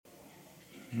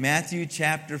Matthew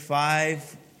chapter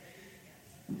 5.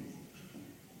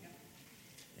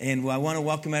 And I want to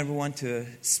welcome everyone to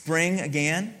spring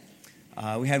again.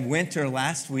 We had winter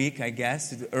last week, I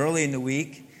guess, early in the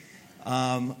week.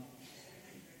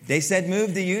 They said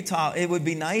move to Utah. It would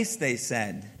be nice, they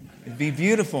said. It'd be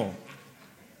beautiful.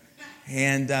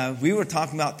 And we were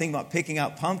thinking about picking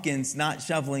out pumpkins, not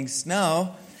shoveling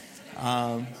snow.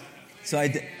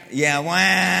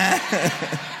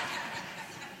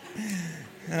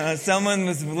 Someone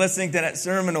was listening to that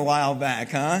sermon a while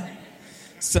back, huh?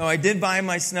 So I did buy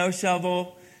my snow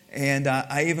shovel, and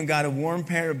I even got a warm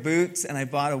pair of boots, and I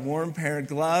bought a warm pair of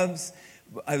gloves.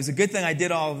 It was a good thing I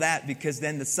did all of that, because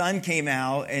then the sun came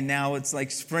out, and now it's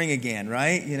like spring again,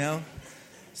 right? You know?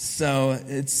 So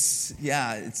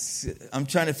I'm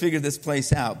trying to figure this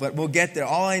place out, but we'll get there.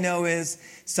 All I know is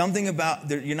something about,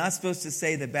 you're not supposed to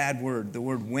say the bad word. The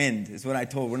word wind is what I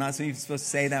told. We're not supposed to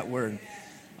say that word.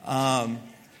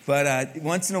 But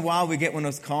once in a while we get one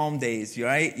of those calm days,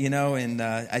 right? You know, and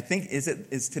I think,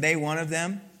 is today one of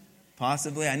them?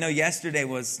 Possibly. I know yesterday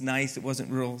was nice. It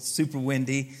wasn't real super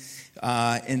windy.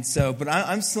 But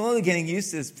I'm slowly getting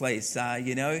used to this place.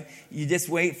 You just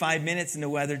wait 5 minutes and the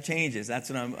weather changes.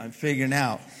 That's what I'm figuring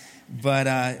out. But,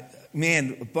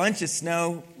 man, a bunch of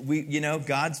snow,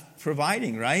 God's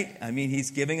providing, right? I mean, He's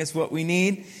giving us what we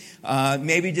need.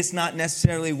 Maybe just not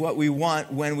necessarily what we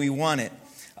want when we want it.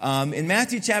 In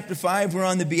Matthew chapter 5, we're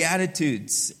on the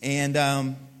Beatitudes,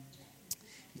 and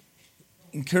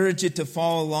encourage you to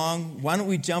follow along. Why don't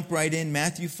we jump right in,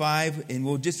 Matthew 5, and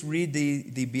we'll just read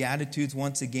the Beatitudes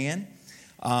once again.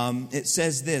 It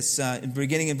says this,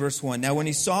 beginning in verse 1. Now when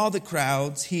he saw the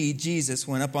crowds, he, Jesus,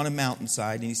 went up on a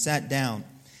mountainside, and he sat down.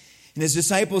 And his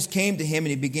disciples came to him, and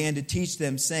he began to teach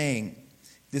them, saying,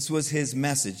 this was his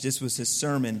message, this was his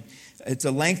sermon. It's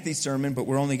a lengthy sermon, but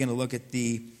we're only going to look at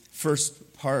the first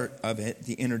part of it,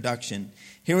 the introduction.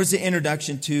 Here was the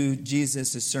introduction to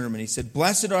Jesus' sermon. He said,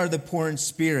 blessed are the poor in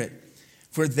spirit,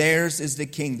 for theirs is the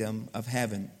kingdom of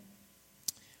heaven.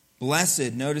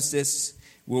 Blessed, notice this,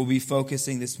 we'll be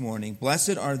focusing this morning.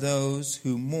 Blessed are those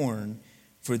who mourn,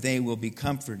 for they will be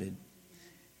comforted.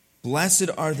 Blessed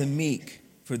are the meek,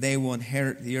 for they will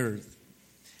inherit the earth.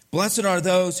 Blessed are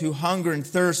those who hunger and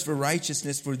thirst for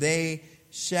righteousness, for they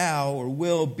shall or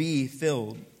will be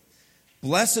filled.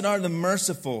 Blessed are the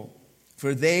merciful,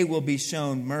 for they will be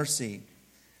shown mercy.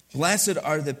 Blessed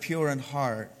are the pure in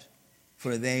heart,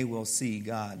 for they will see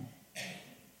God.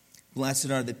 Blessed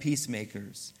are the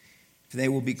peacemakers, for they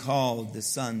will be called the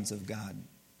sons of God.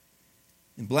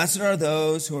 And blessed are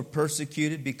those who are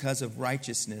persecuted because of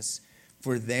righteousness,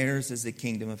 for theirs is the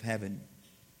kingdom of heaven.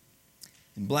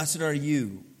 And blessed are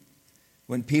you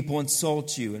when people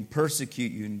insult you and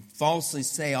persecute you and falsely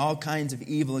say all kinds of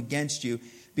evil against you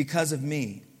because of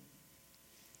me.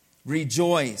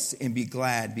 Rejoice and be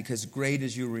glad, because great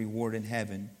is your reward in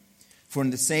heaven. For in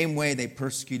the same way they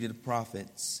persecuted the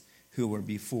prophets who were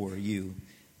before you.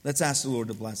 Let's ask the Lord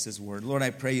to bless His word. Lord, I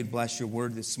pray You'd bless Your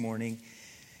word this morning.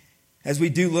 As we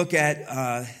do look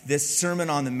at this Sermon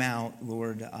on the Mount,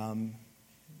 Lord,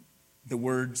 the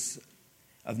words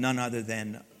of none other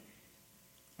than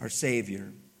our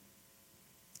Savior.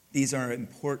 These are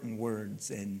important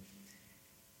words, and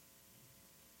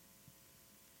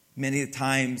many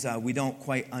times we don't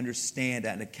quite understand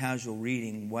at a casual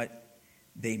reading what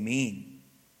they mean.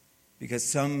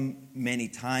 Because many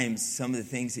times, some of the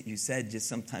things that You said just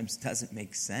sometimes doesn't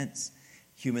make sense,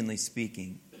 humanly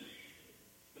speaking.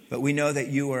 But we know that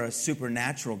You are a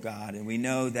supernatural God, and we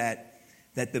know that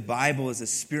the Bible is a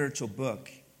spiritual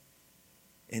book,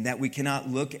 and that we cannot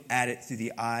look at it through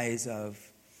the eyes of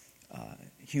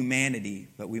humanity,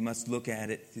 but we must look at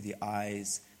it through the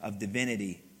eyes of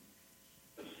divinity,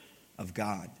 of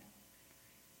God.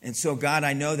 And so, God,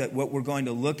 I know that what we're going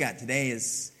to look at today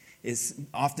is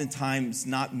oftentimes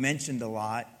not mentioned a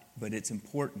lot, but it's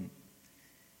important.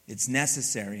 It's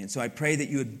necessary. And so I pray that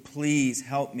You would please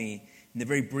help me in the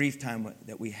very brief time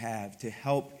that we have to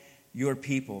help Your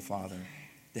people, Father,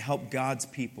 to help God's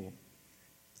people.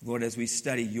 Lord, as we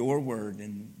study Your word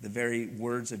and the very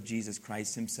words of Jesus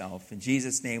Christ Himself. In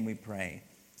Jesus' name we pray.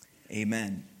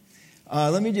 Amen.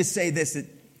 Let me just say this, that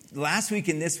last week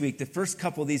and this week, the first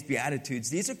couple of these Beatitudes,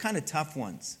 these are kind of tough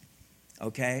ones,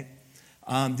 okay?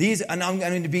 And I'm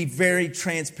going to be very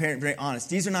transparent, very honest.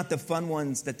 These are not the fun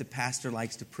ones that the pastor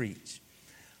likes to preach.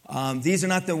 These are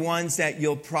not the ones that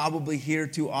you'll probably hear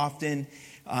too often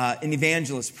an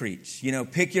evangelist preach. You know,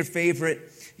 pick your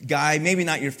favorite guy, maybe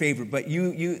not your favorite, but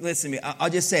you listen to me.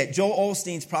 I'll just say it. Joel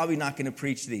Osteen's probably not going to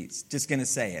preach these. Just going to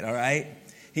say it, all right?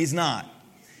 He's not.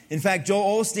 In fact,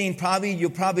 Joel Osteen,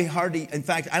 you'll probably hardly, in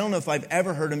fact, I don't know if I've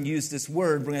ever heard him use this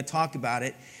word. We're going to talk about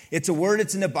it. It's a word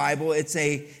that's in the Bible. It's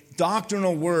a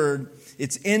doctrinal word.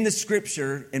 It's in the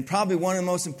Scripture, and probably one of the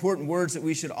most important words that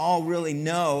we should all really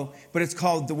know, but it's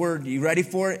called the word, you ready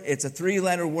for it? It's a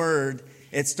 3-letter word.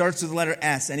 It starts with the letter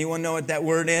S. Anyone know what that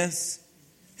word is?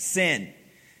 Sin.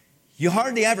 You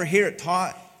hardly ever hear it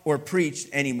taught or preached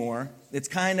anymore. It's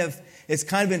kind of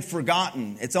been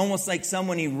forgotten. It's almost like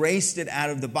someone erased it out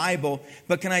of the Bible.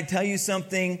 But can I tell you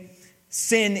something?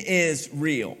 Sin is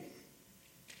real.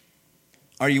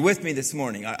 Are you with me this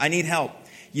morning? I need help.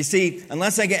 You see,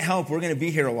 unless I get help, we're going to be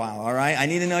here a while, all right? I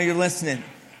need to know you're listening.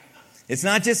 It's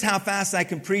not just how fast I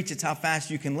can preach, it's how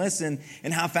fast you can listen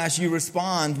and how fast you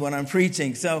respond when I'm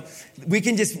preaching. So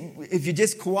if you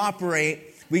just cooperate,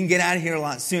 we can get out of here a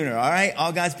lot sooner, all right?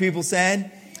 All God's people said?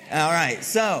 All right,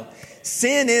 so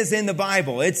sin is in the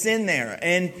Bible. It's in there,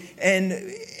 and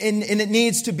it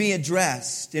needs to be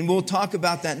addressed, and we'll talk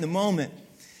about that in a moment.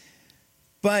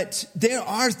 But there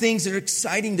are things that are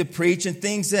exciting to preach and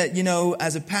things that,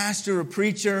 as a pastor or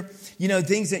preacher,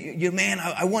 things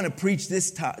that, I want to preach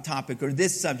this topic or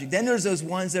this subject. Then there's those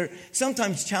ones that are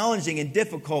sometimes challenging and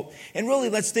difficult. And really,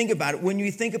 let's think about it. When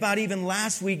you think about even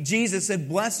last week, Jesus said,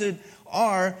 blessed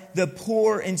are the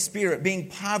poor in spirit, being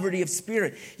poverty of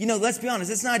spirit. Let's be honest,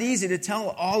 it's not easy to tell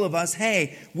all of us,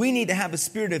 hey, we need to have a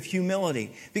spirit of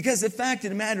humility. Because the fact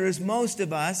of the matter is most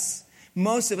of us,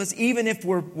 even if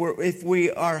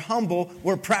we are humble,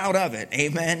 we're proud of it.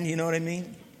 Amen? You know what I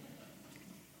mean?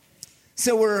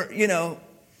 So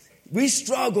we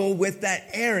struggle with that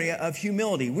area of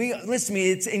humility. Listen to me,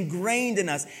 it's ingrained in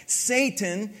us.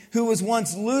 Satan, who was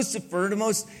once Lucifer, the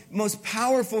most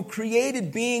powerful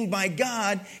created being by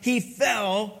God, he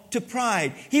fell to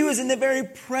pride. He was in the very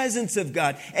presence of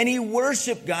God, and he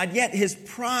worshiped God, yet his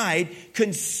pride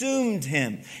consumed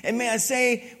him. And may I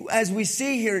say, as we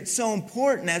see here, it's so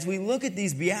important as we look at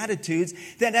these Beatitudes,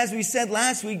 that as we said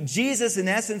last week, Jesus in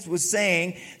essence was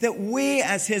saying that we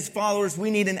as his followers,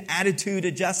 we need an attitude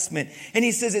adjustment. And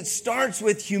he says it starts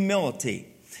with humility.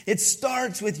 It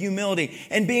starts with humility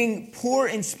and being poor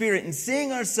in spirit and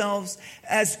seeing ourselves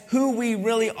as who we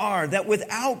really are. That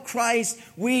without Christ,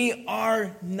 we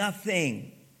are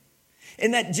nothing.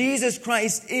 And that Jesus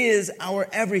Christ is our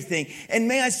everything. And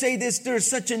may I say this, there's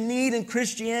such a need in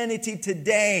Christianity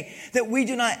today that we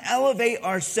do not elevate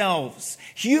ourselves.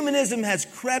 Humanism has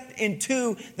crept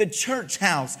into the church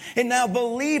house. And now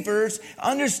believers,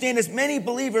 understand as many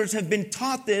believers have been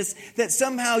taught this, that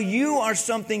somehow you are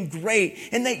something great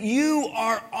and that you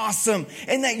are awesome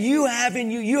and that you have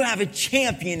a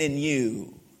champion in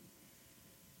you.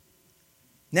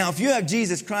 Now, if you have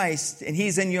Jesus Christ and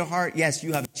he's in your heart, yes,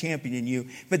 you have a champion in you.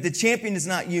 But the champion is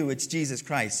not you, it's Jesus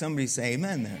Christ. Somebody say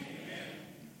amen there. Amen.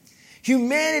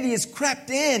 Humanity has crept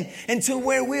in into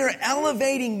where we are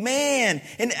elevating man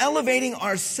and elevating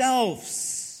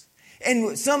ourselves.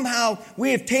 And somehow we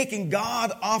have taken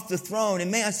God off the throne. And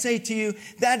may I say to you,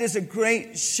 that is a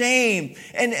great shame.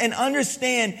 And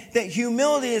understand that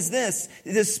humility is this.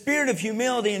 The spirit of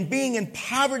humility and being in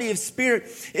poverty of spirit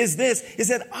is this. Is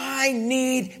that I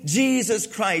need Jesus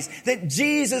Christ. That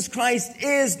Jesus Christ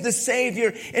is the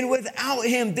Savior. And without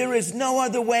him, there is no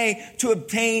other way to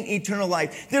obtain eternal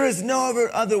life. There is no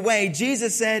other way.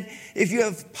 Jesus said, if you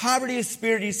have poverty of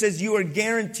spirit, he says, you are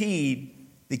guaranteed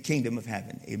the kingdom of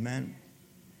heaven. Amen.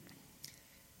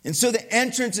 And so the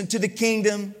entrance into the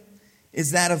kingdom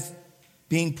is that of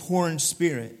being poor in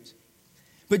spirit.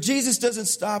 But Jesus doesn't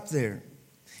stop there.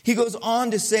 He goes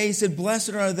on to say, he said,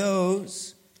 blessed are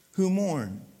those who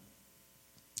mourn.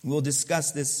 We'll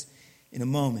discuss this in a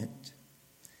moment.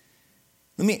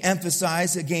 Let me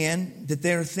emphasize again that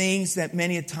there are things that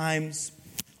many a times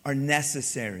are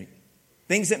necessary.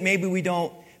 Things that maybe we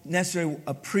don't necessarily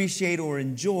appreciate or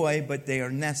enjoy, but they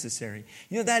are necessary.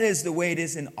 That is the way it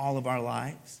is in all of our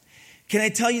lives. Can I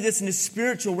tell you this? In the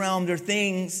spiritual realm, there are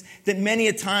things that many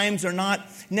a times are not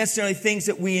necessarily things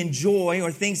that we enjoy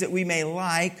or things that we may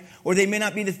like, or they may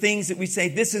not be the things that we say,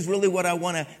 this is really what I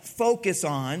want to focus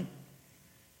on,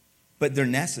 but they're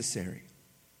necessary.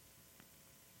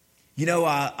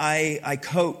 I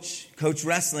coach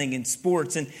wrestling and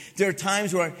sports, and there are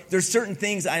times where there's certain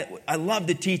things I love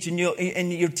to teach, and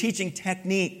you're teaching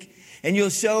technique, and you'll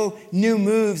show new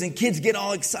moves, and kids get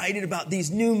all excited about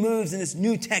these new moves and this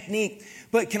new technique.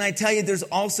 But can I tell you, there's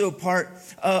also a part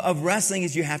of wrestling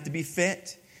is you have to be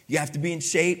fit, you have to be in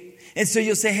shape, and so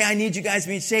you'll say, hey, I need you guys to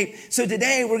be in shape. So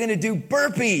today we're going to do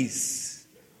burpees,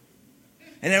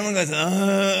 and everyone goes,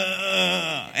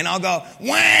 and I'll go,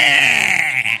 wah!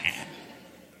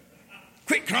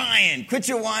 Quit crying. Quit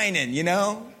your whining,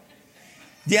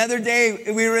 The other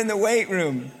day, we were in the weight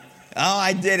room. Oh,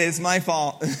 I did it. It's my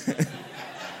fault.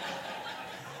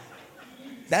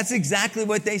 That's exactly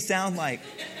what they sound like.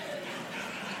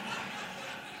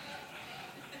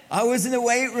 I was in the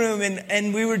weight room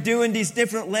and we were doing these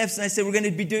different lifts. And I said,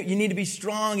 you need to be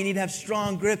strong. You need to have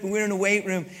strong grip. And we were in the weight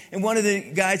room. And one of the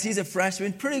guys, he's a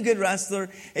freshman, pretty good wrestler.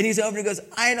 And he's over and goes,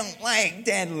 I don't like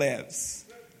deadlifts.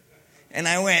 And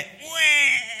I went, wah!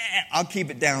 I'll keep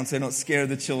it down so I don't scare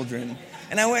the children.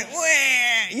 And I went, wah!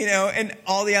 And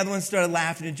all the other ones started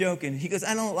laughing and joking. He goes,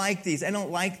 I don't like these. I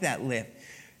don't like that lift.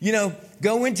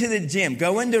 Go into the gym.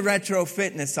 Go into Retro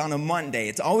Fitness on a Monday.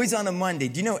 It's always on a Monday.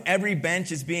 Do you know every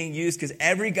bench is being used? Because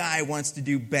every guy wants to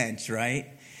do bench, right?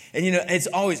 And, it's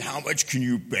always, how much can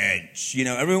you bench?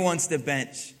 Everyone wants to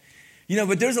bench.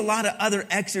 But there's a lot of other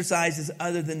exercises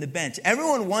other than the bench.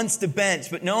 Everyone wants to bench,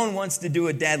 but no one wants to do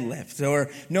a deadlift. Or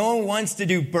no one wants to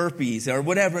do burpees or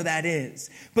whatever that is.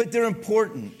 But they're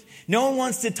important. No one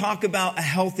wants to talk about a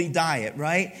healthy diet,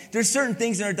 right? There's certain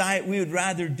things in our diet we would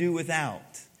rather do without.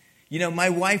 My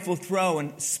wife will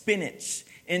throw spinach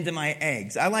into my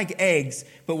eggs. I like eggs,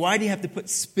 but why do you have to put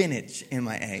spinach in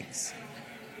my eggs?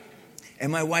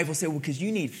 And my wife will say, well, because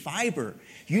you need fiber.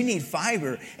 You need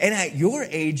fiber. And at your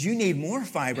age, you need more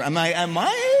fiber. I'm like, at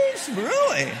my age?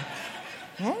 Really?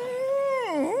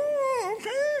 Oh,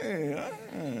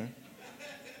 okay.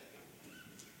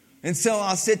 And so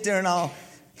I'll sit there and I'll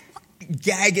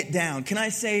gag it down. Can I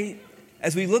say,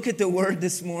 as we look at the word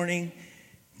this morning,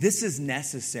 this is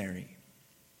necessary.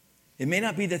 It may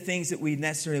not be the things that we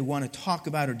necessarily want to talk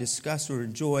about or discuss or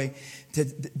enjoy,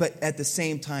 but at the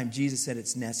same time, Jesus said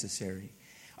it's necessary.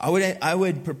 I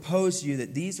would propose to you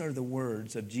that these are the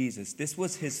words of Jesus. This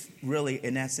was really,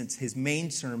 in essence, his main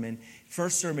sermon,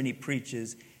 first sermon he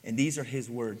preaches, and these are his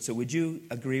words. So would you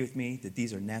agree with me that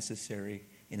these are necessary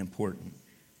and important?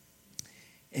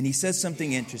 And he says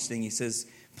something interesting. He says,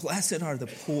 blessed are the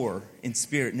poor in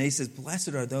spirit. And he says, blessed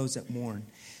are those that mourn.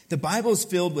 The Bible is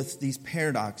filled with these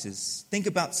paradoxes. Think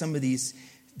about some of these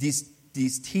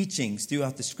teachings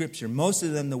throughout the scripture. Most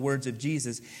of them, the words of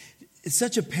Jesus. It's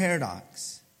such a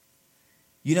paradox.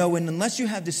 Unless you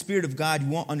have the Spirit of God, you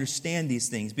won't understand these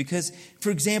things. Because, for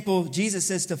example, Jesus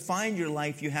says to find your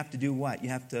life, you have to do what? You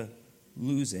have to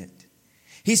lose it.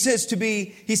 He says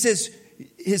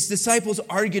his disciples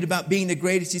argued about being the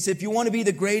greatest. He said, if you want to be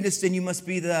the greatest, then you must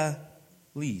be the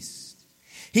least.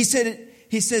 He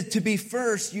said, to be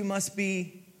first, you must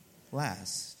be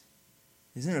last.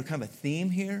 Isn't there kind of a theme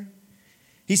here?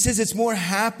 He says it's more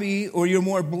happy, or you're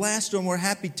more blessed or more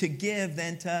happy to give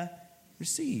than to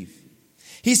receive.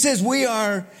 He says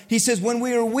when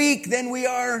we are weak, then we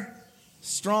are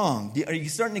strong. Are you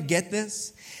starting to get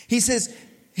this? He says,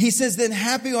 then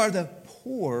happy are the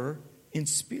poor in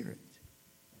spirit.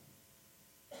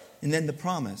 And then the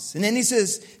promise. And then he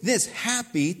says this,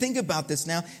 happy, think about this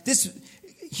now. This,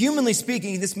 humanly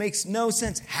speaking, this makes no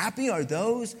sense. Happy are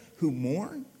those who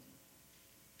mourn.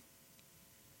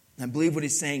 And I believe what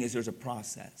he's saying is there's a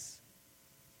process.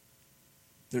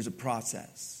 There's a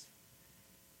process.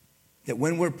 That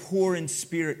when we're poor in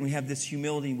spirit and we have this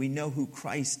humility and we know who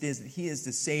Christ is, that he is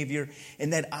the Savior,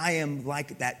 and that I am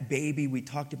like that baby we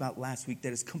talked about last week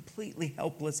that is completely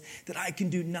helpless, that I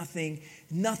can do nothing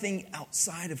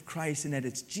outside of Christ, and that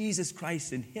it's Jesus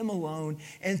Christ and him alone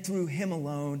and through him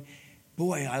alone.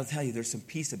 Boy, I'll tell you, there's some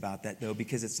peace about that, though,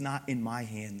 because it's not in my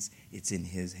hands, it's in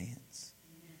his hands.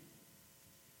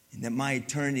 And that my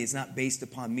eternity is not based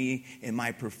upon me and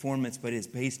my performance, but is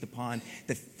based upon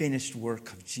the finished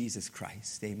work of Jesus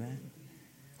Christ. Amen?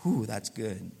 Whew, that's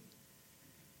good.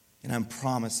 And I'm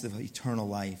promised of eternal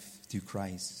life through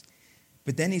Christ.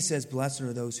 But then he says, blessed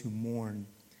are those who mourn.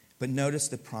 But notice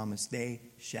the promise, they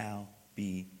shall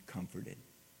be comforted.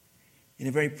 In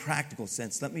a very practical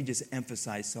sense, let me just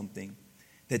emphasize something.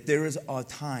 That there is a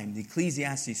time, the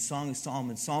Ecclesiastes, Song of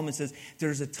Solomon. Solomon says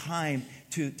there's a time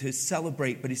to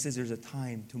celebrate, but he says there's a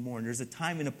time to mourn. There's a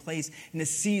time and a place and a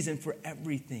season for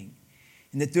everything.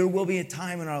 And that there will be a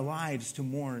time in our lives to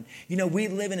mourn. We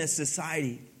live in a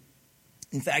society.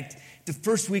 In fact, the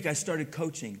first week I started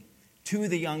coaching, two of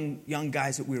the young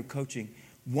guys that we were coaching,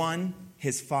 one,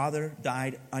 his father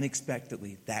died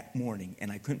unexpectedly that morning,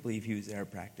 and I couldn't believe he was there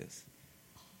at practice.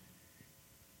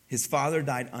 His father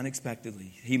died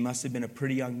unexpectedly. He must have been a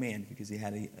pretty young man because he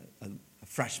had a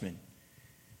freshman.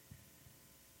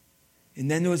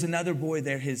 And then there was another boy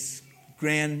there, his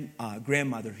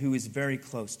grandmother, who was very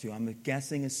close to. I'm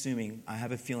assuming, I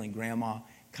have a feeling grandma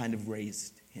kind of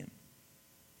raised him.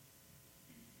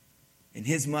 And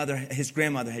his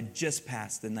grandmother had just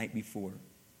passed the night before.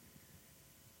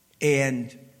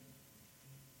 And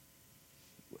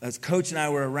as Coach and I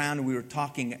were around and we were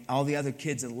talking, all the other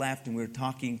kids had left and we were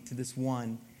talking to this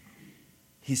one.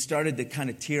 he started to kind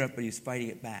of tear up, but he was fighting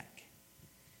it back.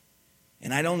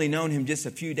 And I'd only known him just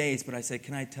a few days, but I said,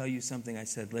 can I tell you something? I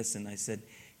said, listen, I said,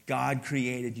 God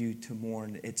created you to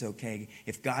mourn. It's okay.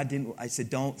 If God didn't, I said,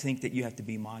 don't think that you have to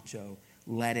be macho.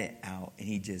 Let it out. And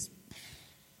he just,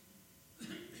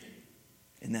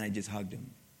 and then I just hugged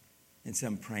him and said,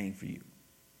 I'm praying for you.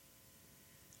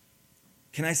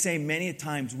 Can I say many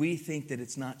times we think that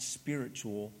it's not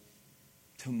spiritual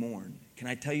to mourn. Can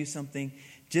I tell you something?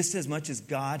 Just as much as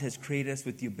God has created us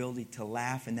with the ability to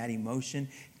laugh and that emotion,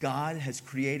 God has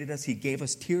created us. He gave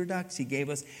us tear ducts. He gave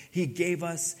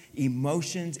us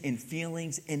emotions and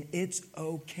feelings, and it's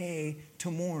okay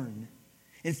to mourn.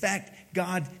 In fact,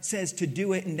 God says to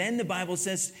do it, and then the Bible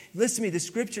says, listen to me, the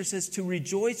scripture says to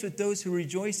rejoice with those who are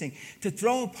rejoicing, to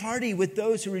throw a party with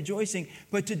those who are rejoicing,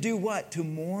 but to do what? To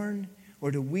mourn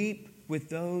or to weep with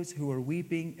those who are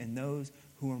weeping and those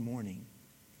who are mourning.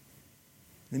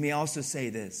 Let me also say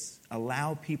this.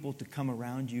 Allow people to come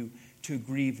around you, to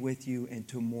grieve with you, and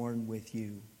to mourn with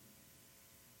you.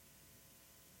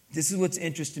 This is what's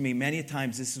interesting to me. Many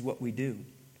times this is what we do.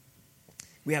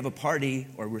 We have a party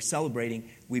or we're celebrating.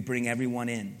 We bring everyone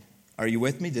in. Are you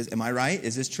with me? Am I right?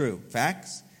 Is this true?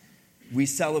 Facts? We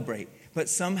celebrate. But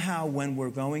somehow when we're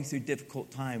going through difficult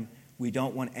time, we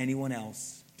don't want anyone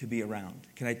else to be around.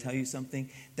 Can I tell you something?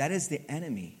 That is the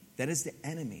enemy. That is the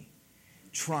enemy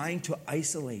trying to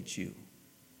isolate you.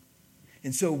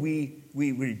 And so we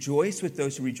rejoice with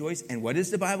those who rejoice. And what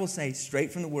does the Bible say?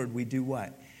 Straight from the word, we do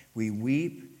what? We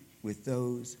weep with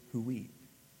those who weep.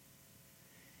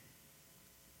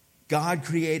 God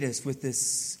created us with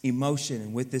this emotion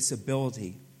and with this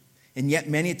ability. And yet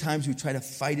many times we try to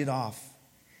fight it off.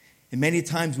 And many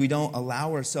times we don't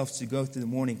allow ourselves to go through the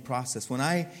mourning process. When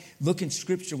I look in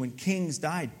Scripture, when kings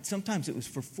died, sometimes it was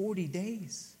for 40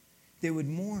 days. They would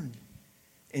mourn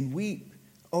and weep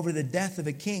over the death of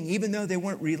a king, even though they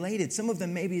weren't related. Some of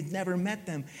them maybe had never met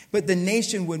them, but the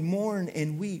nation would mourn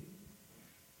and weep.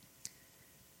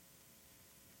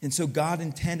 And so God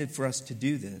intended for us to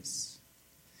do this.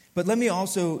 But let me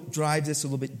also drive this a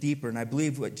little bit deeper, and I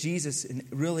believe what Jesus,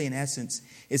 really in essence,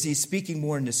 is he's speaking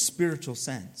more in the spiritual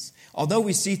sense. Although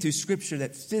we see through Scripture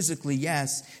that physically,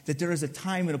 yes, that there is a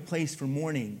time and a place for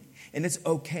mourning, and it's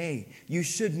okay. You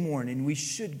should mourn, and we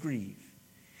should grieve.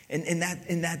 And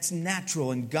that's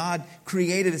natural, and God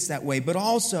created us that way. But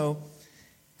also,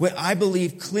 what I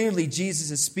believe clearly Jesus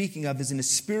is speaking of is in a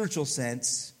spiritual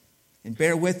sense, and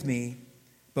bear with me,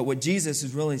 but what Jesus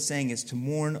is really saying is to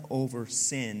mourn over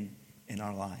sin in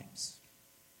our lives.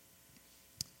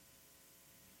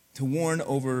 To mourn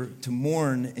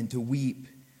and to weep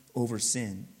over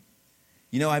sin.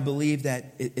 You know, I believe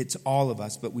that it's all of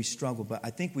us, but we struggle. But I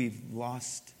think we've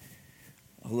lost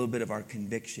a little bit of our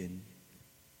conviction.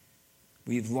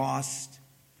 We've lost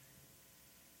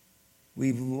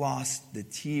the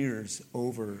tears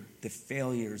over the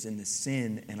failures and the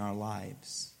sin in our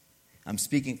lives. I'm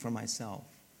speaking for myself.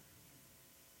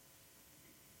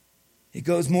 It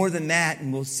goes more than that,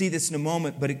 and we'll see this in a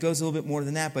moment, but it goes a little bit more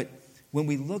than that. But when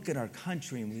we look at our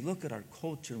country, and we look at our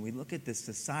culture, and we look at this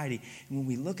society, and when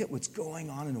we look at what's going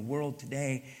on in the world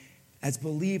today, as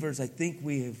believers, I think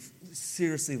we have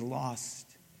seriously lost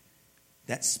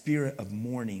that spirit of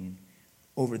mourning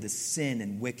over the sin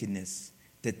and wickedness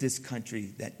that this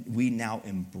country, that we now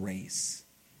embrace.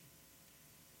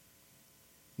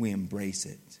 We embrace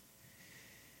it.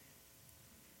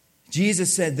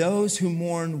 Jesus said, those who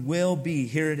mourn will be,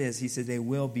 here it is, he said, they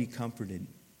will be comforted.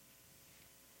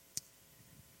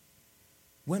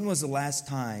 When was the last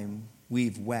time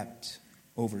we've wept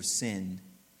over sin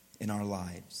in our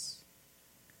lives?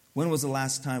 When was the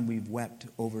last time we've wept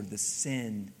over the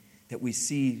sin that we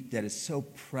see that is so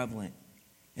prevalent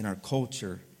in our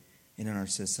culture and in our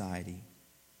society?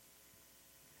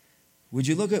 Would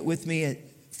you look with me at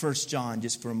 1 John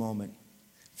just for a moment?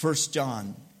 1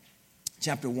 John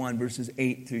chapter 1, verses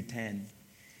 8 through 10.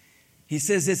 He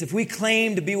says this, if we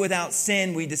claim to be without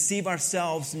sin, we deceive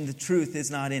ourselves and the truth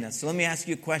is not in us. So let me ask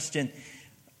you a question.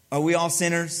 Are we all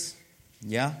sinners?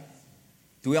 Yeah.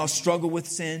 Do we all struggle with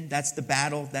sin? That's the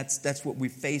battle. That's what we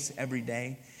face every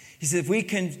day. He says,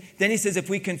 if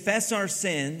we confess our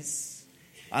sins,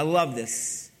 I love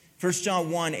this. 1 John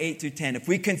 1, 8 through 10. If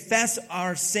we confess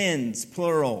our sins,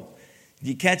 plural. Did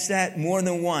you catch that? More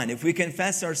than one. If we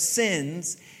confess our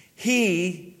sins,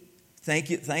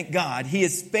 thank God, He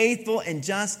is faithful and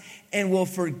just and will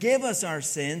forgive us our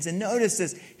sins. And notice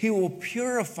this, He will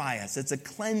purify us. It's a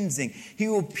cleansing. He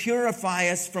will purify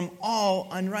us from all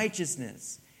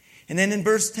unrighteousness. And then in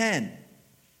verse 10,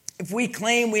 if we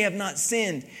claim we have not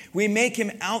sinned, we make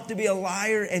Him out to be a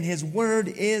liar and His word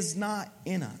is not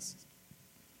in us.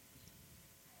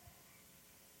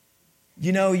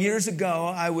 You know, years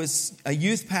ago, I was a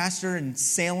youth pastor in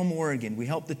Salem, Oregon. We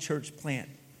helped the church plant.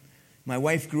 My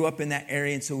wife grew up in that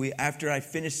area, and so after I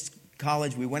finished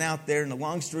college, we went out there, and the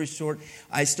long story short,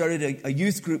 I started a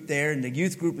youth group there, and the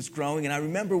youth group was growing, and I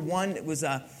remember one, it was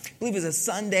I believe it was a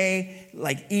Sunday,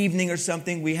 like evening or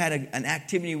something, we had an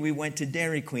activity, we went to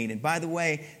Dairy Queen, and by the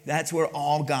way, that's where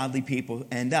all godly people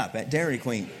end up, at Dairy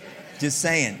Queen, just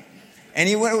saying.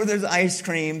 Anywhere where there's ice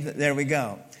cream, there we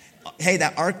go. Hey,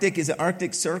 that Arctic is an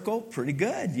Arctic Circle, pretty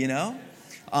good, you know.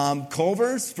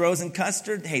 Culver's, frozen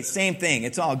custard, hey, same thing,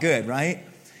 it's all good, right?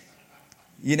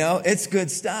 You know, it's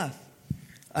good stuff.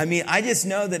 I mean, I just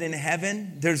know that in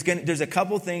heaven, there's a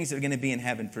couple things that are going to be in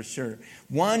heaven for sure.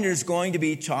 One, there's going to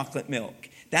be chocolate milk.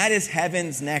 That is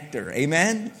heaven's nectar.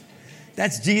 Amen?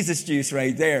 That's Jesus juice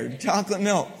right there, chocolate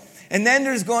milk. And then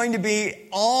there's going to be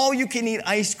all-you-can-eat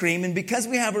ice cream. And because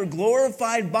we have our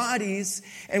glorified bodies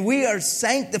and we are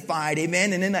sanctified,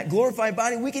 amen, and in that glorified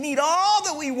body, we can eat all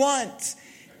that we want.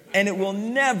 And it will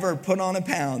never put on a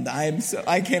pound.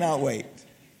 I cannot wait.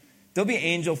 There'll be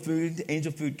angel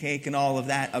food cake and all of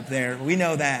that up there. We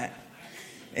know that.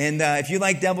 And if you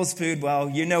like devil's food, well,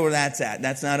 you know where that's at.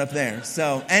 That's not up there.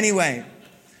 So anyway,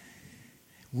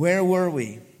 where were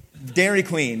we? Dairy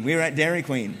Queen. We were at Dairy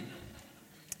Queen.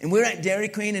 And we were at Dairy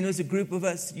Queen, and it was a group of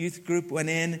us, youth group went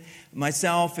in,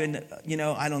 myself and,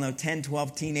 10,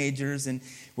 12 teenagers, and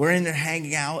we're in there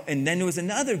hanging out. And then there was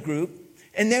another group,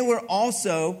 and they were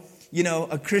also,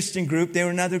 a Christian group. They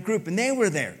were another group, and they were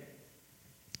there.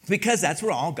 Because that's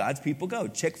where all God's people go.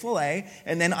 Chick-fil-A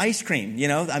and then ice cream,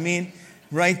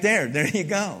 right there. There you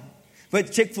go.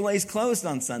 But Chick-fil-A's closed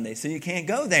on Sunday, so you can't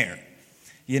go there,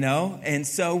 And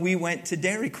so we went to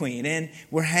Dairy Queen, and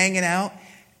we're hanging out.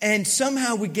 And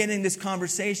somehow we get in this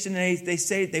conversation, and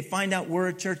they find out we're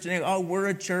a church, and we're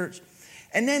a church.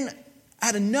 And then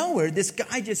out of nowhere, this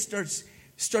guy just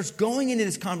starts going into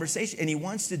this conversation, and he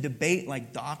wants to debate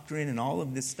like doctrine and all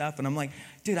of this stuff. And I'm like,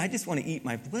 dude, I just want to eat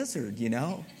my Blizzard,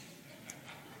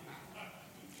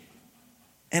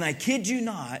 And I kid you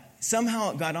not,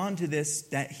 somehow it got onto this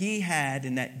that he had,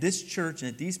 and that this church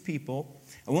and that these people,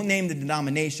 I won't name the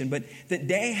denomination, but that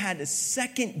they had a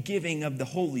second giving of the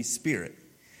Holy Spirit.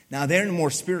 Now, they're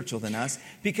more spiritual than us,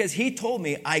 because he told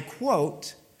me, I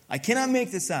quote, I cannot make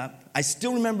this up, I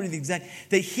still remember the exact,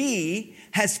 that he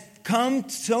has come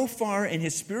so far in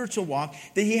his spiritual walk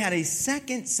that he had a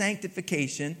second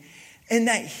sanctification, and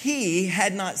that he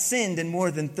had not sinned in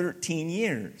more than 13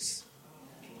 years.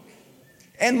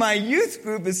 And my youth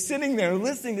group is sitting there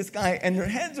listening to this guy, and their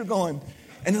heads are going,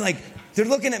 and they're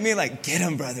looking at me like, get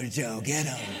him, Brother Joe, get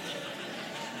him.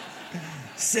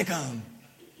 Sick him.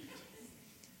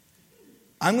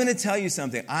 I'm going to tell you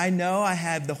something. I know I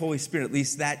had the Holy Spirit, at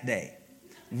least that day.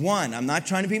 One, I'm not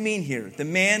trying to be mean here. The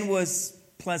man was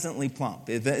pleasantly plump.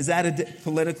 Is that a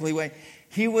politically way?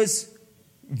 He was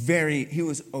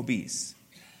obese.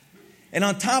 And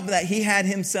on top of that, he had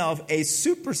himself a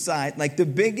supersized, like the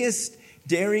biggest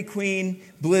Dairy Queen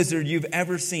Blizzard you've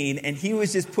ever seen. And he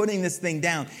was just putting this thing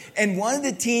down. And one of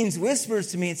the teens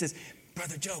whispers to me and says,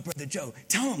 Brother Joe,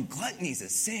 tell him gluttony's a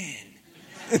sin.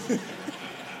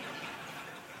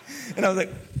 And I was like,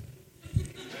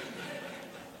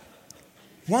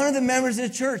 one of the members of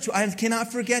the church, I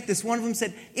cannot forget this, one of them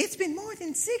said, it's been more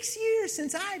than 6 years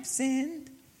since I've sinned.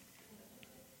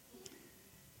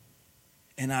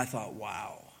 And I thought,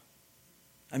 wow.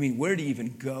 I mean, where do you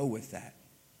even go with that?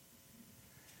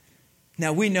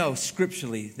 Now, we know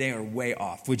scripturally they are way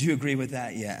off. Would you agree with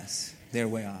that? Yes, they're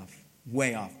way off.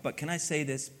 Way off. But can I say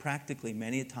this practically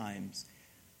many times?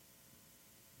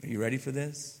 Are you ready for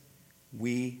this?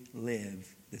 We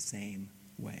live the same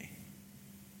way.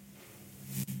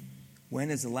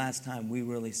 When is the last time we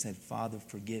really said, Father,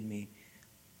 forgive me.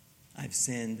 I've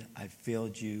sinned. I've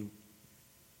failed you.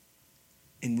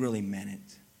 And really meant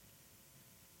it.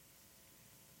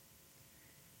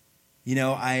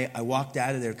 I walked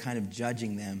out of there kind of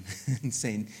judging them and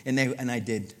saying, and I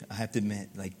did, I have to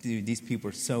admit, like, dude, these people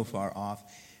are so far off.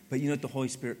 But you know what the Holy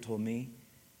Spirit told me?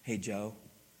 Hey, Joe,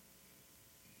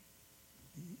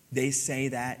 they say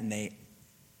that and they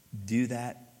do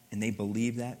that and they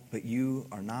believe that, but you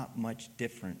are not much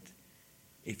different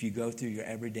if you go through your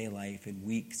everyday life and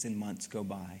weeks and months go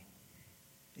by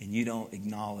and you don't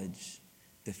acknowledge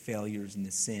the failures and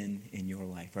the sin in your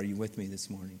life. Are you with me this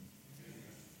morning?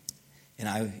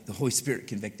 And the Holy Spirit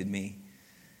convicted me.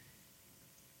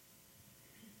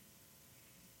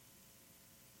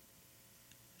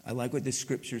 I like what the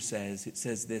scripture says. It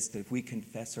says this, that if we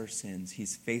confess our sins,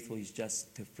 he's faithful, he's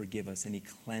just to forgive us, and he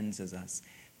cleanses us.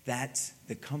 That's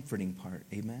the comforting part,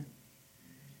 amen?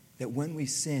 that when we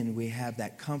sin, we have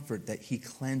that comfort that he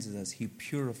cleanses us, he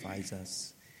purifies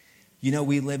us. You know,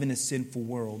 we live in a sinful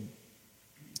world.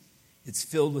 It's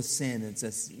filled with sin. It's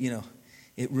just,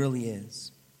 it really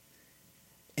is.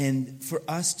 And for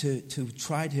us to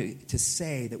try to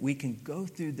say that we can go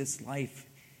through this life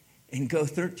and go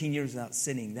 13 years without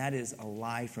sinning, that is a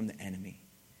lie from the enemy.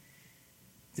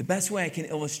 The best way I can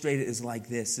illustrate it is like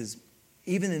this, is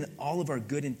even in all of our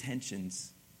good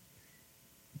intentions,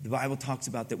 the Bible talks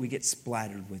about that we get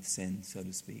splattered with sin, so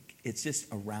to speak. It's just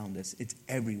around us. It's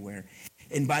everywhere.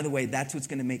 And by the way, that's what's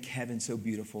going to make heaven so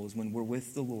beautiful, is when we're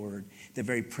with the Lord, the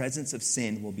very presence of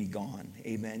sin will be gone.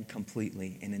 Amen.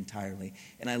 Completely and entirely.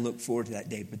 And I look forward to that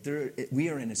day. But we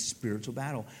are in a spiritual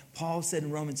battle. Paul said in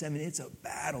Romans 7, it's a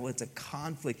battle. It's a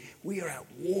conflict. We are at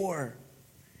war.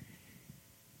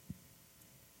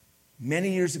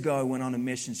 Many years ago, I went on a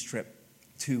missions trip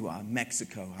to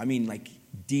Mexico. I mean, like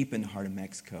deep in the heart of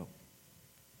Mexico.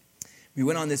 We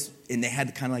went on this, and they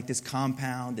had kind of like this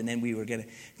compound, and then we went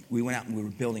out and we were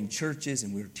building churches,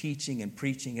 and we were teaching and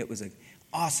preaching. It was an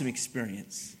awesome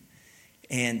experience,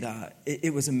 and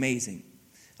it was amazing.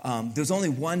 There was only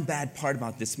one bad part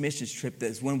about this missions trip, that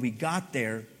is when we got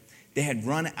there, they had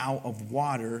run out of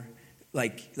water,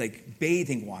 like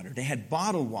bathing water. They had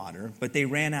bottled water, but they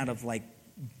ran out of like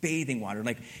bathing water.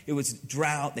 Like it was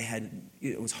drought.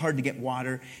 It was hard to get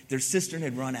water. Their cistern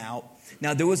had run out.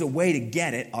 Now there was a way to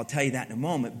get it. I'll tell you that in a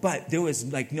moment. But there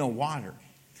was like no water.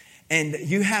 And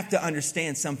you have to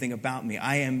understand something about me.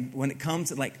 When it comes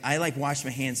to I wash my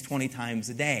hands 20 times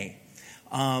a day.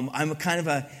 I'm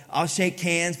I'll shake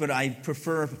hands, but I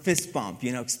prefer a fist bump,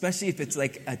 especially if it's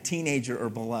like a teenager or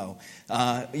below,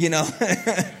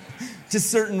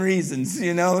 just certain reasons,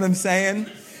 you know what I'm saying?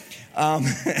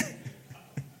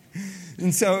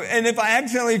 And if I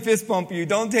accidentally fist bump you,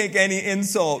 don't take any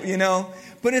insult,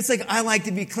 But it's like, I like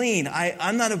to be clean.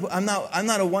 I'm not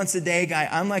a once a day guy.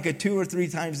 I'm like a 2 or 3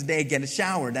 times a day get a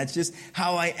shower. That's just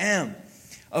how I am.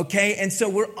 Okay. And so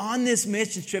we're on this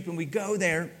mission trip, and we go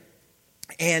there,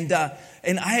 and I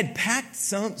had packed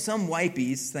some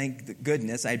wipies. Thank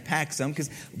goodness I had packed some,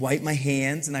 because wipe my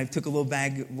hands, and I took a little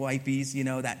bag of wipies,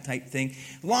 that type thing.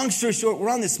 Long story short, we're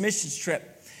on this mission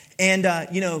trip, and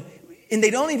and they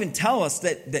don't even tell us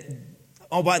that,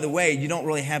 oh, by the way, you don't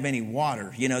really have any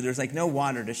water. There's like no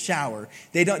water to shower.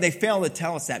 They fail to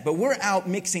tell us that. But we're out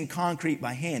mixing concrete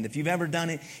by hand. If you've ever done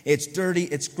it, it's dirty,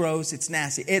 it's gross, it's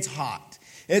nasty, it's hot.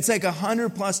 It's like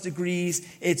 100 plus degrees.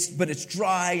 But it's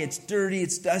dry, it's dirty,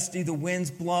 it's dusty, the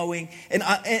wind's blowing. And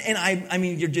I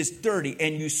mean, you're just dirty,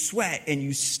 and you sweat, and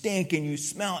you stink, and you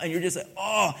smell, and you're just like,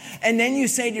 oh. And then you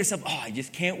say to yourself, oh, I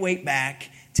just can't wait back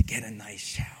to get a nice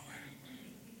shower.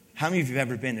 How many of you have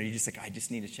ever been there? You're just like, I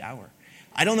just need a shower.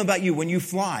 I don't know about you. When you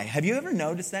fly, have you ever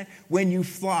noticed that? When you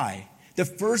fly, the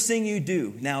first thing you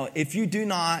do, now, if you do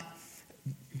not,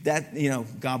 that,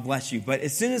 God bless you. But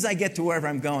as soon as I get to wherever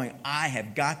I'm going, I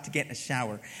have got to get a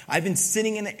shower. I've been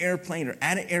sitting in an airplane or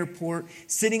at an airport,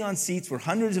 sitting on seats where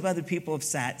hundreds of other people have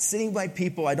sat, sitting by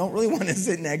people I don't really want to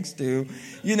sit next to,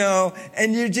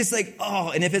 and you're just like,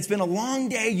 oh, and if it's been a long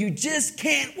day, you just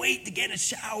can't wait to get a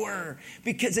shower,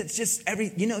 because it's just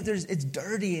it's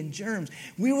dirty and germs.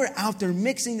 We were out there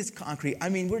mixing this concrete. I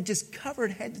mean, we're just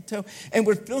covered head to toe, and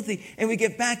we're filthy, and we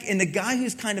get back, and the guy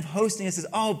who's kind of hosting us says,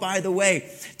 oh, by the way,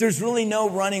 there's really no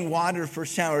running water for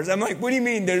showers. I'm like, what do you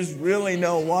mean there's really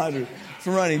no water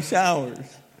for running showers?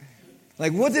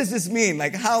 Like, what does this mean?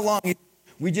 Like, how long?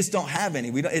 We just don't have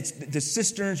any. The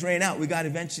cisterns ran out. We got to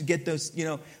eventually get those,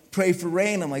 pray for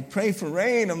rain. I'm like, pray for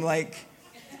rain. I'm like,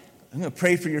 I'm going to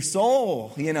pray for your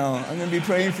soul. I'm going to be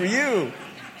praying for you. I'm going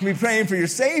to be praying for your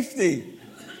safety.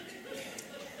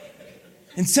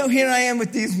 And so here I am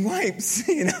with these wipes,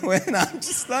 and I'm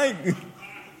just like...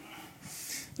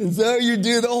 And so you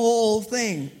do the whole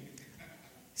thing.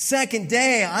 Second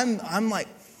day, I'm like,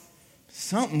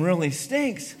 something really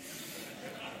stinks.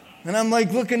 And I'm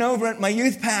like looking over at my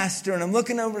youth pastor, and I'm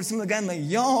looking over at some of the guys, I'm like,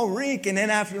 y'all reek. And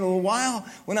then after a little while,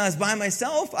 when I was by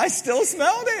myself, I still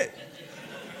smelled it.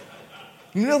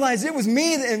 And realized it was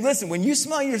me. And listen, when you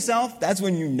smell yourself, that's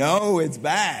when you know it's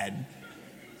bad.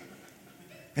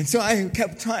 And so I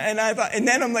kept trying, and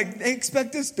then I'm like, they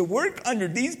expect us to work under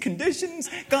these conditions?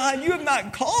 God, you have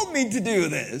not called me to do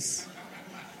this.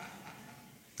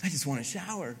 I just want a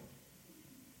shower.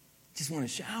 Just want a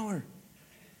shower.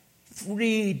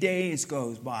 3 days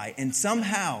goes by, and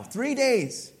somehow, 3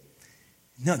 days.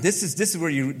 No, this is where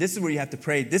you have to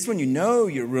pray. This is when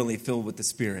you're really filled with the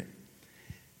Spirit.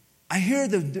 I hear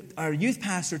our youth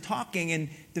pastor talking, and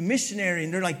the missionary,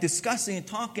 and they're like discussing and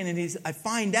talking, and I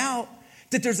find out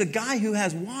that there's a guy who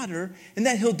has water and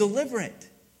that he'll deliver it.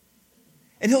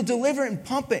 And he'll deliver it and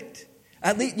pump it.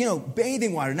 At least,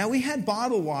 bathing water. Now, we had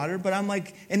bottled water, but I'm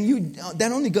like, that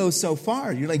only goes so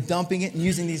far. You're like dumping it and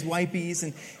using these wipies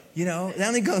and, that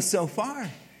only goes so far.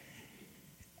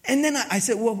 And then I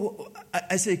said,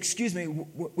 excuse me,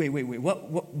 wait,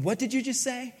 what did you just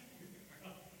say?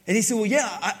 And he said, well,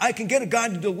 yeah, I can get a guy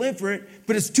to deliver it,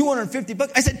 but it's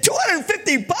 $250. I said,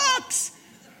 $250?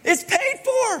 It's paid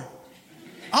for.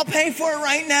 I'll pay for it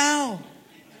right now.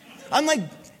 I'm like,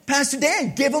 Pastor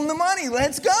Dan, give him the money.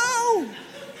 Let's go.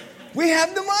 We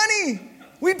have the money.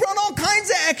 We brought all kinds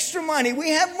of extra money.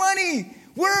 We have money.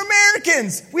 We're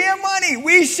Americans. We have money.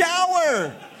 We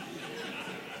shower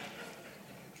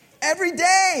every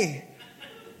day.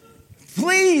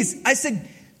 Please. I said,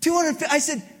 $250. I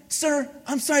said, sir,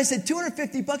 I'm sorry. I said,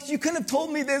 $250. You couldn't have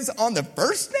told me this on the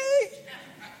first day?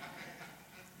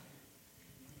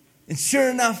 And sure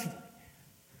enough,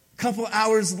 a couple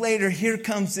hours later, here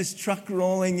comes this truck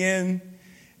rolling in.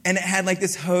 And it had like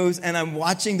this hose, and I'm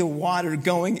watching the water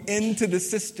going into the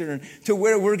cistern to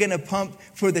where we're going to pump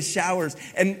for the showers.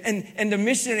 And the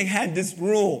missionary had this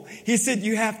rule. He said,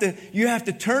 you have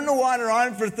to turn the water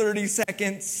on for 30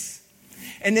 seconds.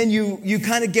 And then you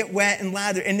kind of get wet and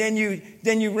lather. And then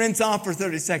you rinse off for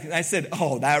 30 seconds. I said,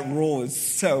 oh, that rule is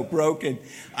so broken.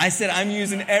 I said, I'm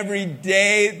using every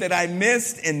day that I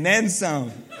missed and then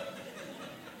some.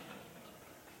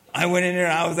 I went in there,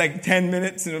 I was like 10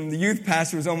 minutes, and the youth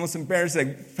pastor was almost embarrassed,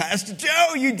 like, Pastor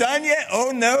Joe, you done yet?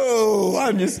 Oh, no.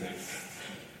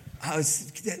 I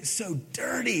was so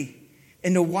dirty.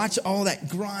 And to watch all that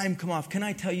grime come off. Can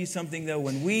I tell you something, though?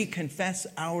 When we confess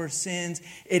our sins,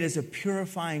 it is a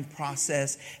purifying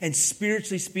process. And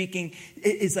spiritually speaking,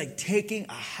 it is like taking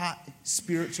a hot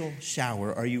spiritual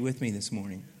shower. Are you with me this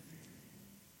morning?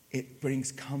 It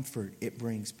brings comfort. It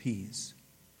brings peace.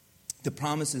 The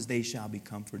promise is they shall be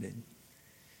comforted.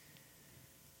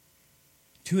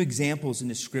 Two examples in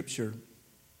the scripture.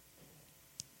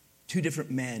 Two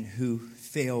different men who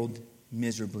failed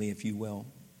miserably, if you will.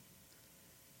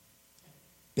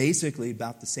 Basically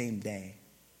about the same day.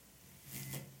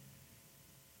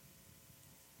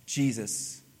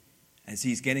 Jesus, as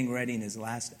he's getting ready in his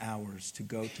last hours to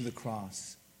go to the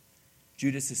cross,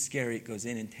 Judas Iscariot goes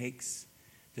in and takes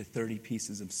the 30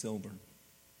 pieces of silver.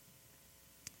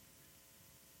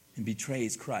 And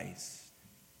betrays Christ.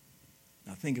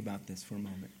 Now think about this for a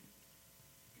moment.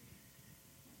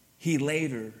 He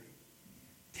later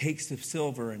takes the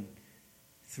silver and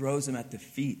throws them at the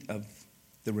feet of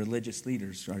the religious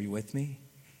leaders. Are you with me?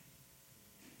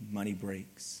 Money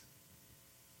breaks.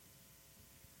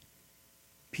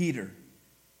 Peter,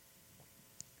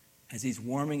 as he's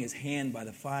warming his hand by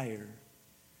the fire,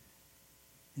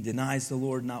 denies the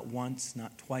Lord not once,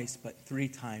 not twice, but 3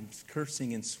 times,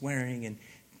 cursing and swearing and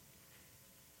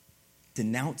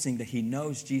denouncing that he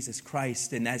knows Jesus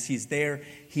Christ. And as he's there,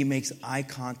 he makes eye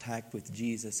contact with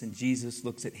Jesus. And Jesus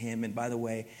looks at him. And by the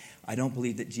way, I don't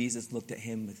believe that Jesus looked at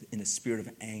him in a spirit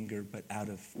of anger, but out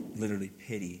of literally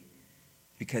pity.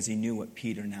 Because he knew what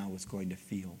Peter now was going to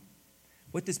feel.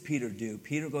 What does Peter do?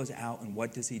 Peter goes out, and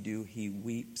what does he do? He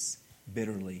weeps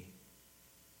bitterly.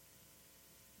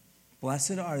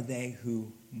 Blessed are they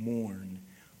who mourn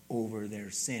over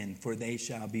their sin, for they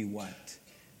shall be what?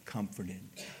 Comforted.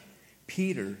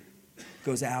 Peter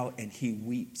goes out and he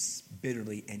weeps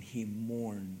bitterly and he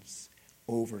mourns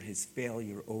over his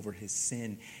failure, over his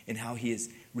sin, and how he is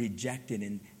rejected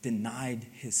and denied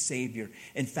his Savior.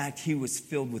 In fact, he was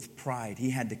filled with pride. He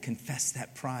had to confess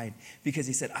that pride because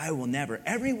he said, I will never.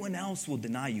 Everyone else will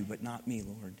deny you, but not me,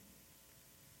 Lord.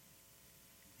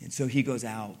 And so he goes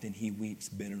out and he weeps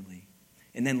bitterly.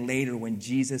 And then later when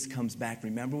Jesus comes back,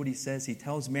 remember what he says? He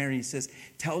tells Mary, he says,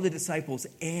 tell the disciples,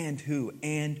 and who?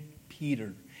 And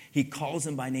Peter. He calls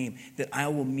him by name, that I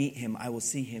will meet him, I will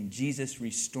see him. Jesus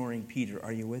restoring Peter.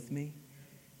 Are you with me?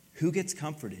 Who gets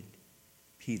comforted?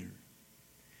 Peter.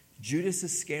 Judas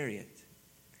Iscariot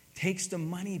takes the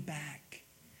money back,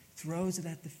 throws it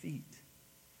at the feet.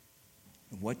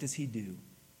 And what does he do?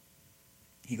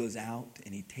 He goes out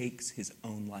and he takes his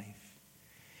own life.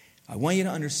 I want you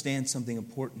to understand something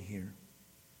important here.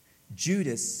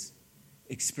 Judas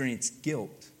experienced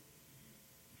guilt,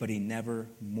 but he never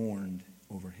mourned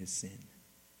over his sin.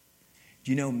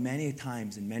 Do you know many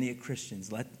times, and many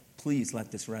Christians, please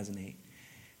let this resonate.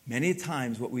 Many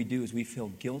times what we do is we feel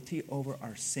guilty over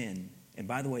our sin. And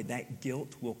by the way, that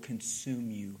guilt will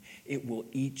consume you. It will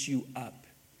eat you up.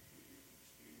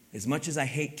 As much as I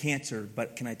hate cancer,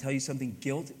 but can I tell you something?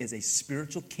 Guilt is a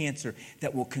spiritual cancer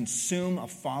that will consume a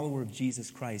follower of Jesus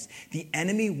Christ. The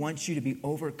enemy wants you to be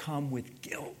overcome with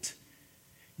guilt.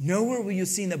 Nowhere will you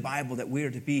see in the Bible that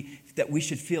we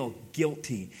should feel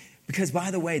guilty. Because,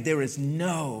 by the way,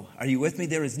 are you with me?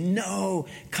 There is no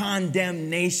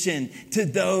condemnation to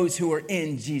those who are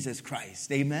in Jesus Christ.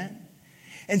 Amen?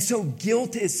 And so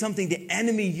guilt is something the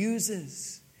enemy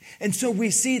uses. And so we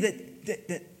see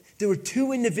that there were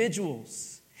two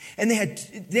individuals. And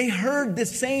they heard the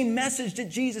same message that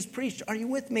Jesus preached. Are you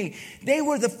with me? They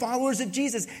were the followers of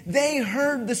Jesus. They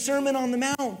heard the Sermon on the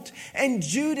Mount. And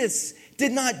Judas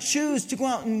did not choose to go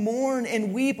out and mourn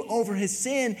and weep over his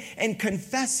sin and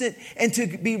confess it and to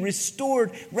be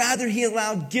restored. Rather, he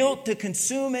allowed guilt to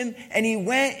consume him, and he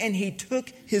went and he took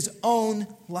his own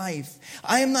life.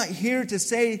 I am not here to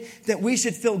say that we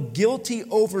should feel guilty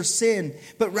over sin,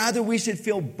 but rather we should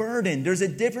feel burdened. There's a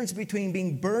difference between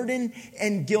being burdened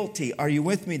and guilty. Are you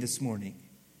with me this morning?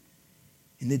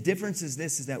 And the difference is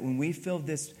this, is that when we feel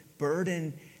this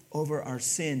burden over our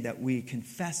sin, that we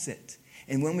confess it.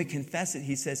 And when we confess it,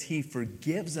 he says he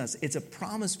forgives us. It's a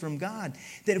promise from God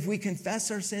that if we confess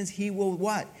our sins, he will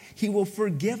what? He will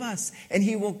forgive us, and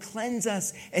he will cleanse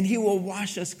us, and he will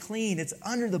wash us clean. It's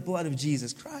under the blood of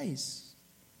Jesus Christ.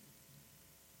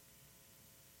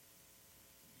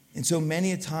 And so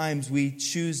many a times we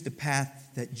choose the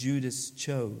path that Judas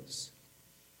chose.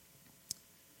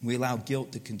 We allow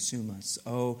guilt to consume us.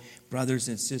 Oh, brothers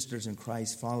and sisters in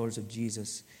Christ, followers of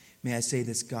Jesus, may I say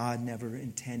this, God never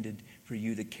intended for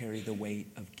you to carry the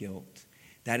weight of guilt.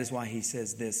 That is why he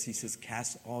says this. He says,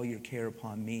 cast all your care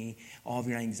upon me, all of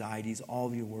your anxieties, all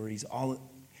of your worries,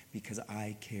 because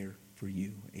I care for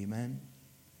you. Amen?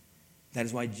 That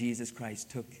is why Jesus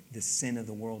Christ took the sin of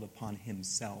the world upon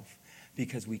himself,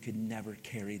 because we could never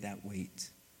carry that weight.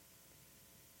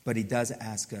 But he does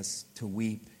ask us to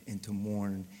weep and to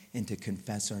mourn and to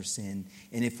confess our sin.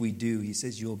 And if we do, he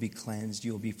says, you'll be cleansed,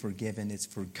 you'll be forgiven, it's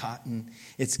forgotten,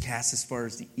 it's cast as far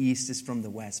as the east is from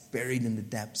the west, buried in the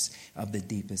depths of the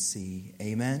deepest sea.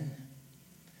 Amen?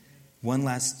 One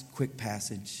last quick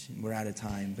passage, we're out of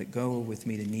time, but go with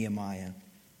me to Nehemiah.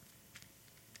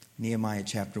 Nehemiah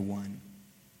chapter 1.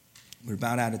 We're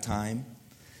about out of time.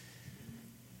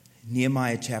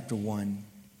 Nehemiah chapter 1.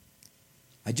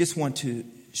 I just want to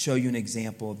show you an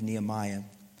example of Nehemiah,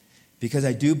 because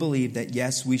I do believe that,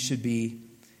 yes, we should be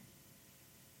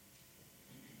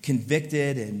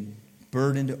convicted and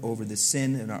burdened over the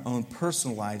sin in our own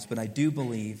personal lives, but I do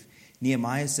believe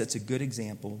Nehemiah sets a good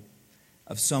example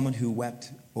of someone who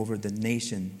wept over the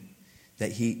nation,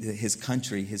 that his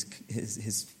country,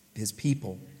 his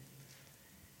people.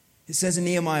 It says in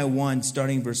Nehemiah 1,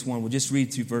 starting verse 1, we'll just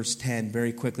read through verse 10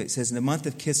 very quickly. It says, in the month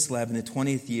of Kislev, in the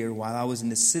 20th year, while I was in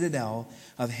the citadel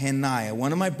of Hananiah,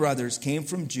 one of my brothers came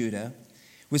from Judah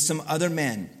with some other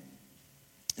men.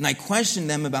 And I questioned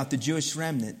them about the Jewish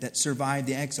remnant that survived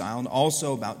the exile, and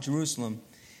also about Jerusalem.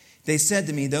 They said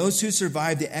to me, those who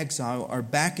survived the exile are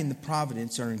back in the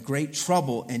province, are in great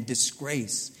trouble and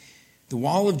disgrace. The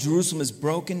wall of Jerusalem is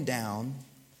broken down,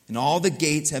 and all the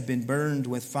gates have been burned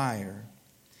with fire.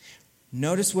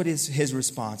 Notice what is his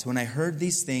response. When I heard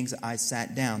these things, I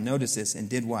sat down. Notice this, and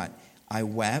did what? I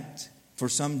wept for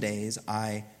some days.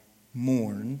 I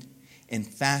mourned and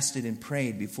fasted and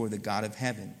prayed before the God of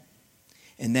heaven.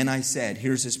 And then I said,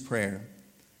 here's his prayer.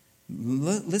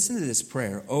 Listen to this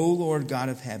prayer. O Lord God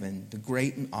of heaven, the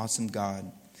great and awesome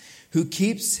God, who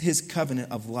keeps his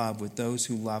covenant of love with those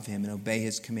who love him and obey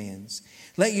his commands.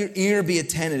 Let your ear be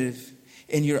attentive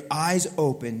and your eyes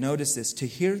open. Notice this, to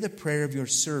hear the prayer of your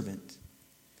servant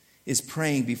is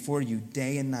praying before you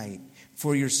day and night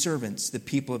for your servants, the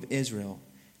people of Israel.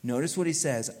 Notice what he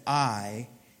says. I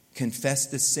confess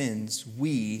the sins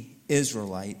we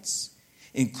Israelites,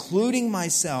 including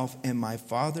myself and my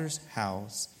father's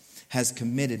house, has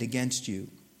committed against you.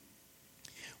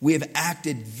 We have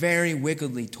acted very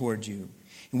wickedly toward you,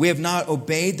 and we have not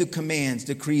obeyed the commands,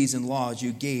 decrees, and laws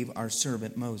you gave our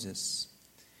servant Moses.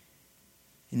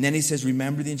 And then he says,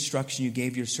 remember the instruction you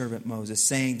gave your servant Moses,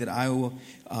 saying that I will,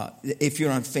 if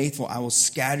you're unfaithful, I will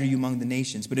scatter you among the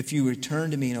nations. But if you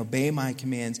return to me and obey my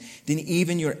commands, then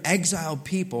even your exiled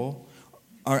people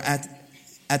are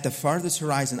at the farthest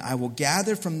horizon. I will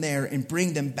gather from there and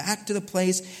bring them back to the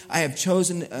place I have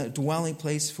chosen, a dwelling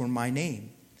place for my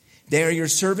name. They are your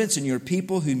servants and your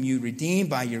people whom you redeem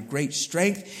by your great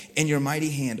strength and your mighty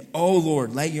hand. O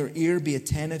Lord, let your ear be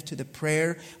attentive to the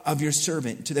prayer of your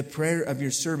servant, to the prayer of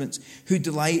your servants who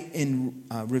delight in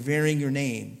revering your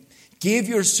name. Give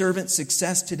your servant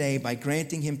success today by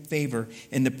granting him favor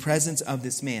in the presence of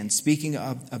this man. Speaking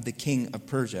of the king of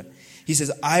Persia. He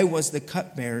says, I was the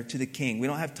cupbearer to the king. We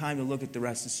don't have time to look at the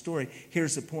rest of the story.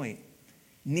 Here's the point.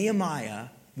 Nehemiah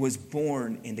was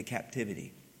born into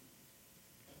captivity.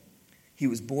 He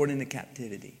was born into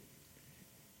captivity.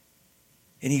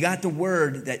 And he got the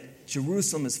word that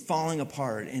Jerusalem is falling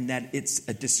apart and that it's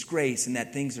a disgrace and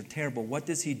that things are terrible, what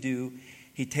does he do?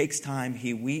 He takes time,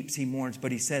 he weeps, he mourns,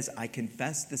 but he says, I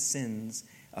confess the sins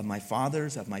of my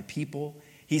fathers, of my people.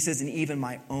 He says, and even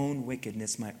my own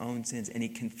wickedness, my own sins. And he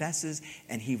confesses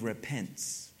and he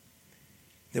repents.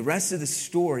 The rest of the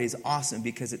story is awesome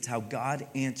because it's how God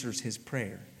answers his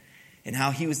prayer. And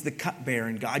how he was the cupbearer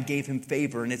and God gave him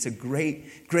favor. And it's a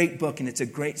great, great book and it's a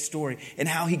great story. And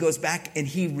how he goes back and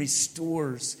he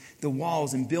restores the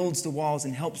walls and builds the walls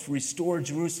and helps restore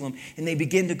Jerusalem. And they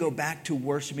begin to go back to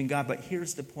worshiping God. But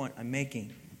here's the point I'm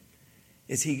making.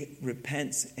 Is he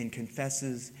repents and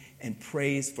confesses and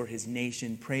prays for his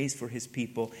nation, prays for his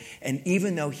people. And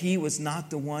even though he was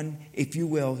not the one, if you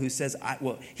will, who says,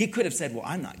 he could have said, well,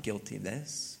 I'm not guilty of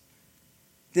this.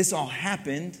 This all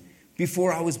happened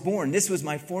before I was born. This was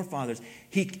my forefathers.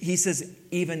 He takes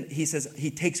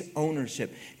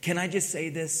ownership. Can I just say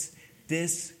this?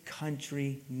 This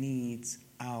country needs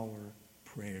our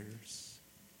prayers.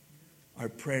 Our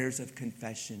prayers of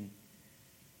confession.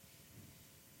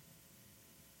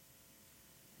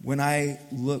 When I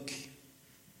look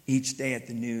each day at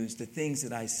the news, the things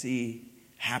that I see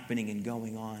happening and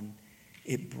going on,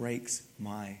 it breaks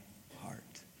my heart.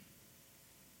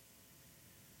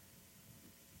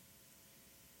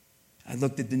 I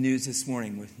looked at the news this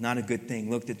morning, not a good thing.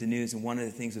 Looked at the news, and one of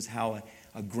the things was how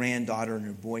a granddaughter and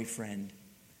her boyfriend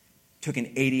took her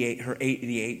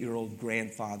 88-year-old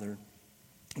grandmother,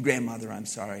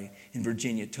 in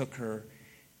Virginia, took her.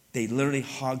 They literally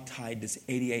hogtied this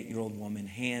 88-year-old woman,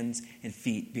 hands and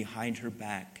feet behind her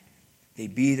back. They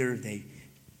beat her. They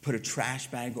put a trash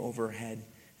bag over her head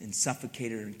and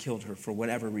suffocated her and killed her for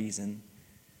whatever reason.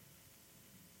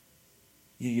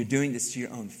 You're doing this to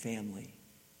your own family.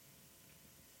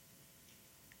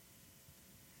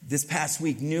 This past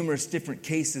week, numerous different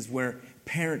cases where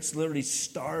parents literally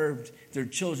starved their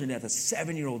children to death. A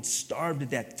 7-year-old starved to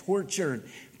death, tortured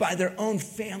by their own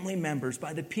family members,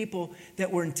 by the people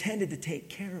that were intended to take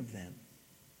care of them.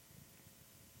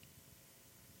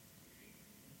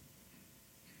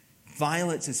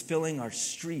 Violence is filling our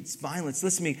streets. Violence.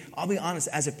 Listen to me. I'll be honest,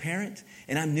 as a parent,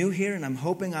 and I'm new here and I'm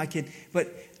hoping I can,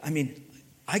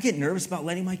 I get nervous about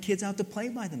letting my kids out to play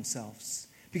by themselves.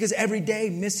 Because every day,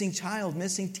 missing child,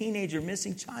 missing teenager,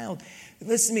 missing child.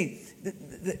 Listen to me,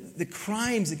 the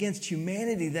crimes against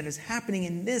humanity that is happening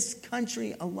in this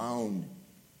country alone.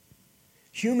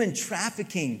 Human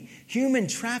trafficking,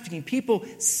 people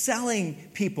selling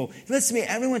people. Listen to me,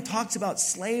 everyone talks about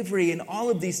slavery and all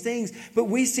of these things, but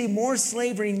we see more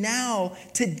slavery now,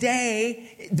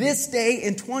 today, this day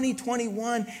in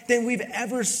 2021 than we've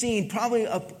ever seen. Probably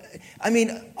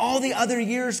all the other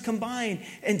years combined.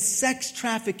 And sex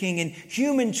trafficking and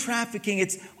human trafficking,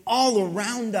 it's all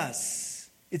around us.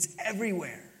 It's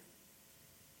everywhere.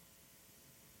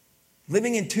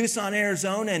 Living in Tucson,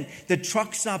 Arizona, and the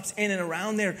truck stops in and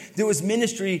around there, there was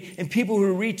ministry and people who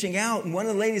were reaching out. And one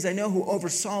of the ladies I know who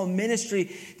oversaw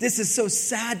ministry, this is so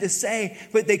sad to say,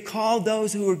 but they called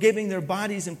those who were giving their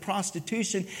bodies in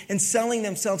prostitution and selling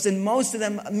themselves, and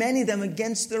many of them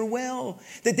against their will,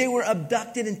 that they were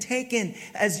abducted and taken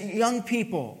as young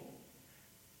people.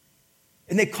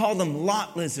 And they called them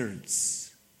lot lizards.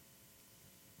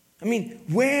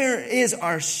 Where is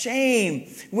our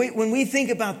shame? When we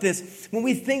think about this, when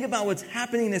we think about what's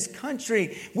happening in this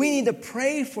country, we need to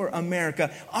pray for America.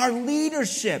 Our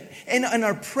leadership and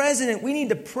our president, we need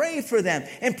to pray for them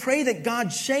and pray that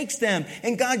God shakes them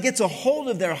and God gets a hold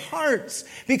of their hearts.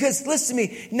 Because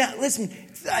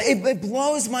it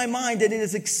blows my mind that it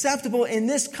is acceptable in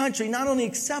this country, not only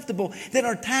acceptable, that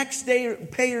our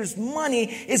taxpayers' money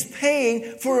is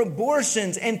paying for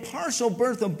abortions and partial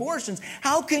birth abortions.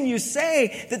 How can you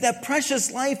say that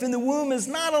precious life in the womb is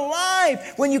not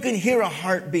alive when you can hear a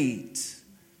heartbeat?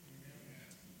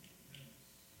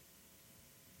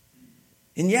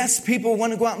 And yes, people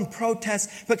want to go out and protest,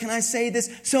 but can I say this?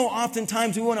 So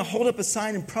oftentimes we want to hold up a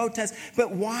sign and protest,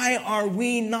 but why are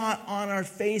we not on our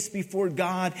face before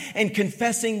God and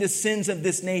confessing the sins of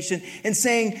this nation and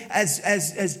saying, as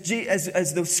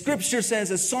the scripture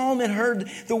says, as Solomon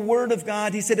heard the word of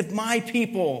God, he said, if my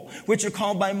people, which are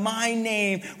called by my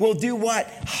name, will do what?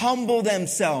 Humble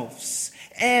themselves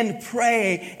and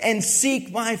pray and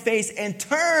seek my face and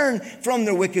turn from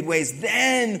their wicked ways,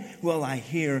 then will I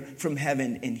hear from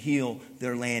heaven and heal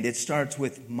their land. It starts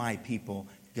with my people,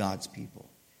 God's people.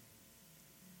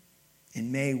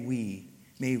 And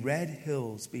may Red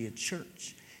Hills be a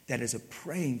church that is a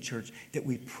praying church, that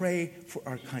we pray for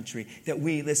our country, that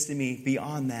we, listen to me,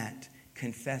 beyond that,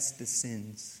 confess the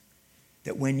sins.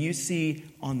 That when you see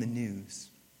on the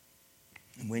news,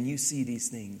 and when you see these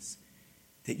things,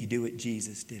 that you do what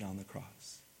Jesus did on the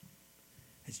cross.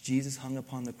 As Jesus hung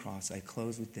upon the cross, I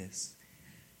close with this.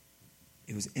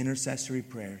 It was intercessory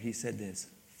prayer. He said this,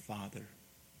 Father,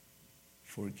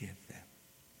 forgive them,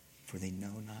 for they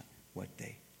know not what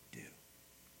they do.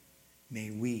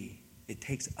 May we, it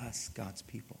takes us, God's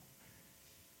people,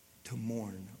 to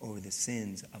mourn over the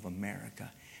sins of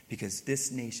America, because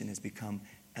this nation has become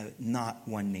not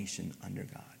one nation under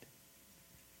God.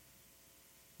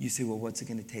 You say, well, what's it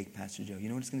going to take, Pastor Joe? You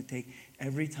know what it's going to take?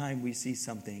 Every time we see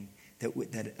something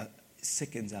that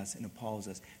sickens us and appalls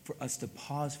us, for us to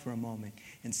pause for a moment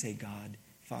and say, God,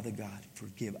 Father God,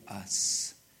 forgive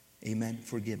us. Amen.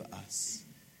 Forgive us.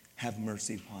 Have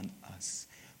mercy upon us.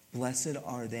 Blessed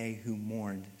are they who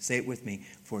mourn. Say it with me.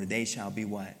 For they shall be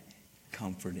what?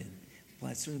 Comforted.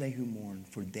 Blessed are they who mourn,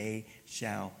 for they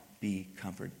shall be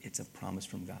comforted. It's a promise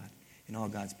from God. And all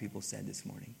God's people said this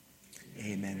morning,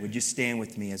 amen. Would you stand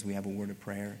with me as we have a word of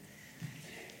prayer?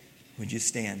 Would you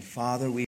stand? Father, we